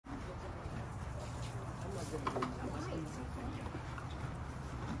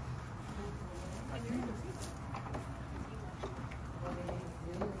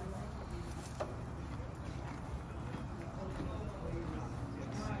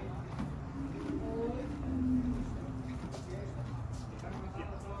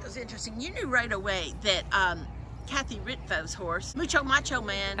interesting. You knew right away that Kathy Ritvo's horse, Mucho Macho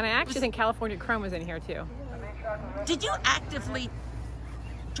Man. And I actually think California Chrome was in here too. Did you actively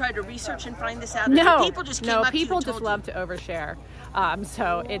try to research and find this out? No, people just came up to you people and just told love to overshare.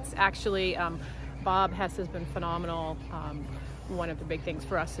 So it's actually, Bob Hess has been phenomenal. One of the big things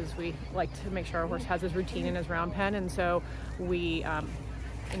for us is we like to make sure our horse has his routine in his round pen, and so we,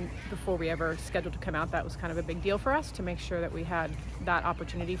 and before we ever scheduled to come out, that was kind of a big deal for us to make sure that we had that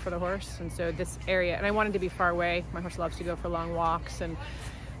opportunity for the horse. And so this area, and I wanted to be far away. My horse loves to go for long walks and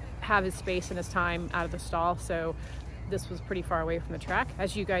have his space and his time out of the stall. So this was pretty far away from the track,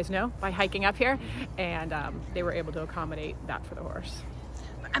 as you guys know, by hiking up here, and they were able to accommodate that for the horse.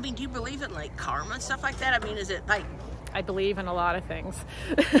 I mean, do you believe in like karma and stuff like that? I mean, is it like... I believe in a lot of things.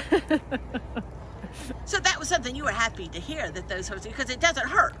 So that was something you were happy to hear, that those horses, because it doesn't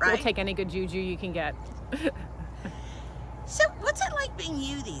hurt, right? We'll take any good juju you can get. So what's it like being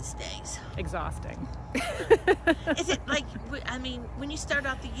you these days? Exhausting. Is it like, I mean, when you start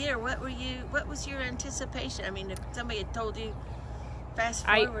out the year, what was your anticipation? I mean, if somebody had told you fast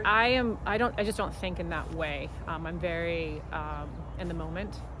forward. I just don't think in that way. I'm very in the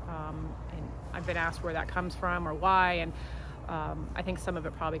moment, and I've been asked where that comes from or why, and I think some of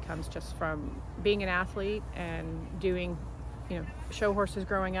it probably comes just from being an athlete and doing, show horses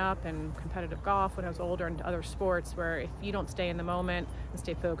growing up and competitive golf when I was older and other sports, where if you don't stay in the moment and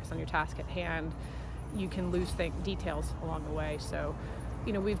stay focused on your task at hand, you can lose details along the way. So,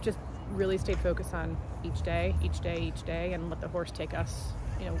 we've just really stayed focused on each day, and let the horse take us,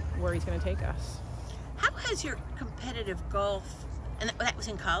 where he's going to take us. How has your competitive golf, and that was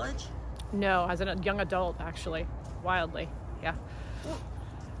in college? No, as a young adult, actually, wildly, yeah. Well,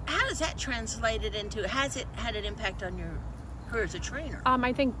 how does that translated into, has it had an impact on your career as a trainer?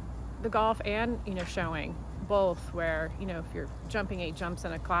 I think the golf and, showing, both, where, if you're jumping 8 jumps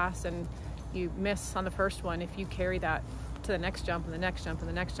in a class and you miss on the first one, if you carry that to the next jump and the next jump and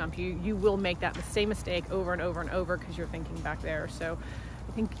the next jump, you will make that the same mistake over and over and over because you're thinking back there. So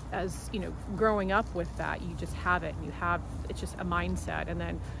I think as, growing up with that, you just have it, and it's just a mindset. And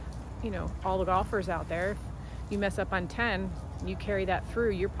then, all the golfers out there, if you mess up on 10, you carry that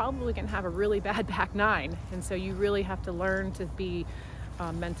through, you're probably going to have a really bad back 9. And so you really have to learn to be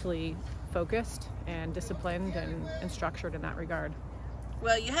mentally focused and disciplined and structured in that regard.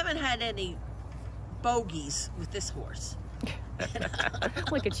 Well, you haven't had any bogeys with this horse.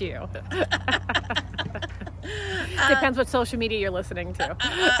 Look at you. Depends what social media you're listening to.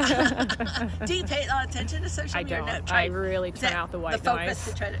 Do you pay a lot of attention to social media? I don't. I really turn out the white noise.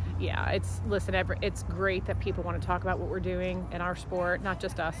 To try to... Yeah, it's great that people want to talk about what we're doing in our sport, not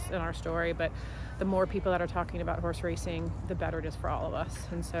just us in our story, but the more people that are talking about horse racing, the better it is for all of us.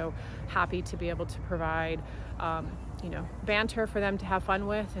 And so happy to be able to provide banter for them to have fun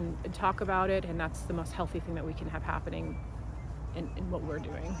with and talk about it, and that's the most healthy thing that we can have happening in what we're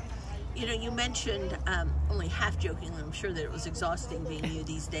doing. You mentioned, only half jokingly, I'm sure that it was exhausting being you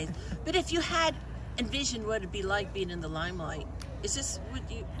these days, but if you had envisioned what it'd be like being in the limelight, would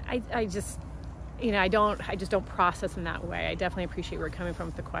you? I just don't process in that way. I definitely appreciate where you're coming from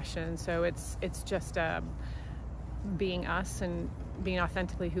with the question. So it's just being us and being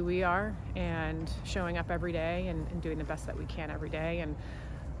authentically who we are and showing up every day and doing the best that we can every day. And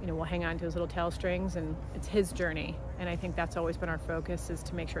we'll hang on to his little tail strings, and it's his journey. And I think that's always been our focus, is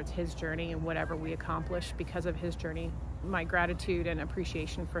to make sure it's his journey, and whatever we accomplish because of his journey, my gratitude and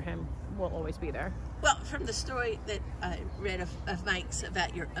appreciation for him will always be there. Well, from the story that I read of Mike's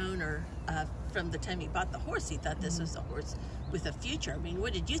about your owner, from the time he bought the horse, he thought this was a horse with a future. I mean,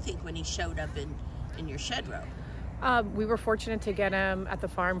 what did you think when he showed up in your shed row? We were fortunate to get him at the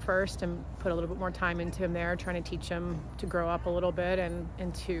farm first and put a little bit more time into him there, trying to teach him to grow up a little bit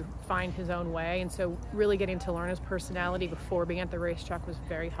and to find his own way. And so really getting to learn his personality before being at the racetrack was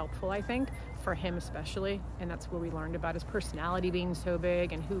very helpful, I think, for him especially. And that's where we learned about his personality being so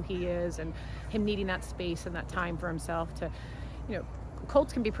big and who he is, and him needing that space and that time for himself to,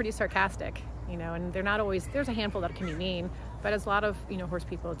 colts can be pretty sarcastic, and they're not always, there's a handful that can be mean. But as a lot of, horse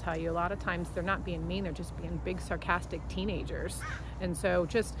people will tell you, a lot of times they're not being mean, they're just being big, sarcastic teenagers. And so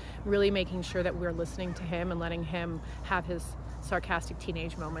just really making sure that we're listening to him and letting him have his sarcastic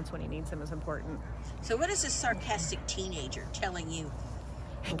teenage moments when he needs them is important. So what is a sarcastic teenager telling you?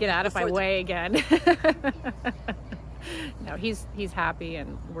 Get out of my way again. No, he's happy,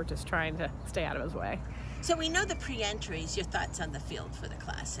 and we're just trying to stay out of his way. So we know the pre-entries, your thoughts on the field for the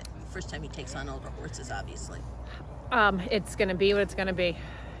Classic. First time he takes on older horses, obviously. It's going to be what it's going to be.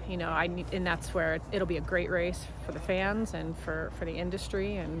 And that's where it'll be a great race for the fans and for the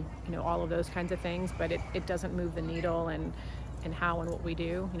industry and, all of those kinds of things. But it doesn't move the needle. And, and how and what we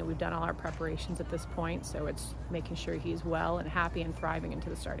do. You know, we've done all our preparations at this point, so it's making sure he's well and happy and thriving into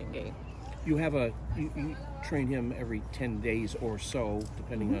the starting gate. You have you train him every 10 days or so,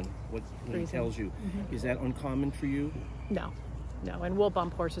 depending on what he tells you. Is that uncommon for you? No, and we'll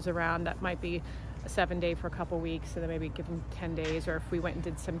bump horses around. That might be a 7-day for a couple weeks, and then maybe give them 10 days, or if we went and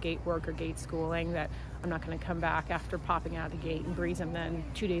did some gate work or gate schooling, that I'm not going to come back after popping out of the gate and breeze him then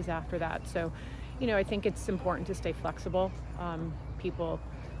 2 days after that. So, you know, I think it's important to stay flexible. People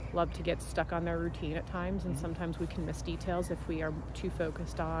love to get stuck on their routine at times, and sometimes we can miss details if we are too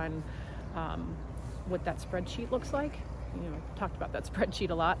focused on what that spreadsheet looks like. You know, I've talked about that spreadsheet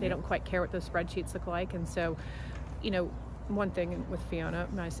a lot. They don't quite care what those spreadsheets look like, and so, you know, one thing with Fiona,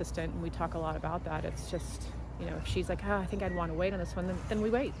 my assistant, and we talk a lot about that, it's just, you know, if she's like, I think I'd want to wait on this one, then we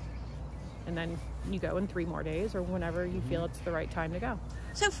wait. And then you go in 3 more days or whenever you feel it's the right time to go.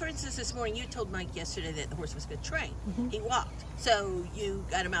 So, for instance, this morning you told Mike yesterday that the horse was good trained. He walked. So you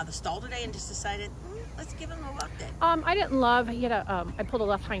got him out of the stall today and just decided, let's give him a walk day. I didn't love, I pulled a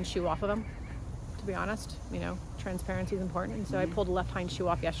left hind shoe off of him, to be honest. You know, transparency is important. And so I pulled a left hind shoe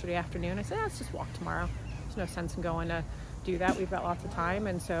off yesterday afternoon. I said, let's just walk tomorrow. There's no sense in going to do that. We've got lots of time.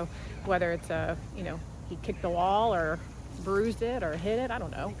 And so whether it's he kicked the wall or bruised it or hit it, I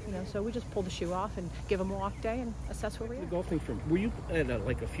don't know. You know, so we just pulled the shoe off and give him a walk day and assess where we are. The golfing from, were you at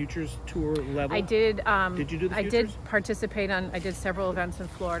a futures tour level? I did. Did you do the futures? I did participate I did several events in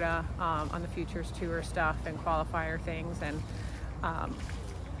Florida on the futures tour stuff and qualifier things. And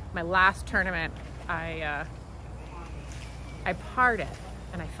my last tournament, I parred it,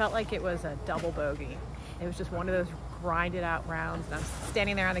 and I felt like it was a double bogey. It was just one of those grinded out rounds, and I'm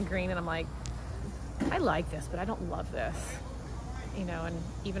standing there on the green, and I'm like, I like this, but I don't love this, you know. And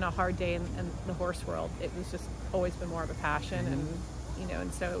even a hard day in the horse world, it was just always been more of a passion, and you know,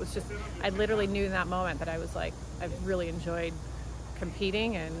 and so it was just, I literally knew in that moment that I was like, I've really enjoyed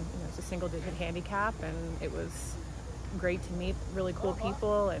competing, and you know, it's a single-digit handicap, and it was great to meet really cool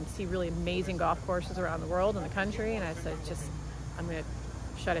people and see really amazing golf courses around the world and the country. And I said, I'm going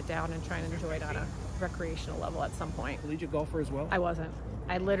to shut it down and try and enjoy it on a recreational level at some point. Collegiate golfer as well? I wasn't.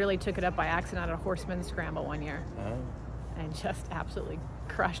 I literally took it up by accident at a horseman's scramble one year. And just absolutely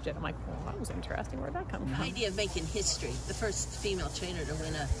crushed it. I'm like, well, that was interesting. Where'd that come from? The idea of making history, the first female trainer to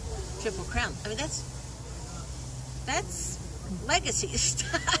win a Triple Crown. I mean, that's legacy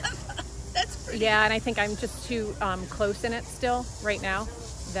stuff. That's pretty. Yeah, and I think I'm just too close in it still right now,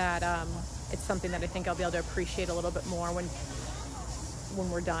 that it's something that I think I'll be able to appreciate a little bit more when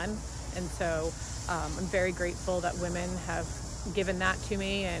we're done. And so I'm very grateful that women have given that to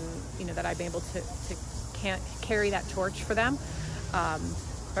me, and you know, that I've been able to can't carry that torch for them.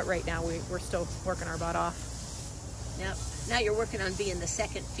 But right now we're still working our butt off. Yep. Now you're working on being the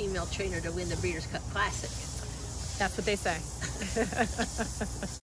second female trainer to win the Breeders' Cup Classic. That's what they say.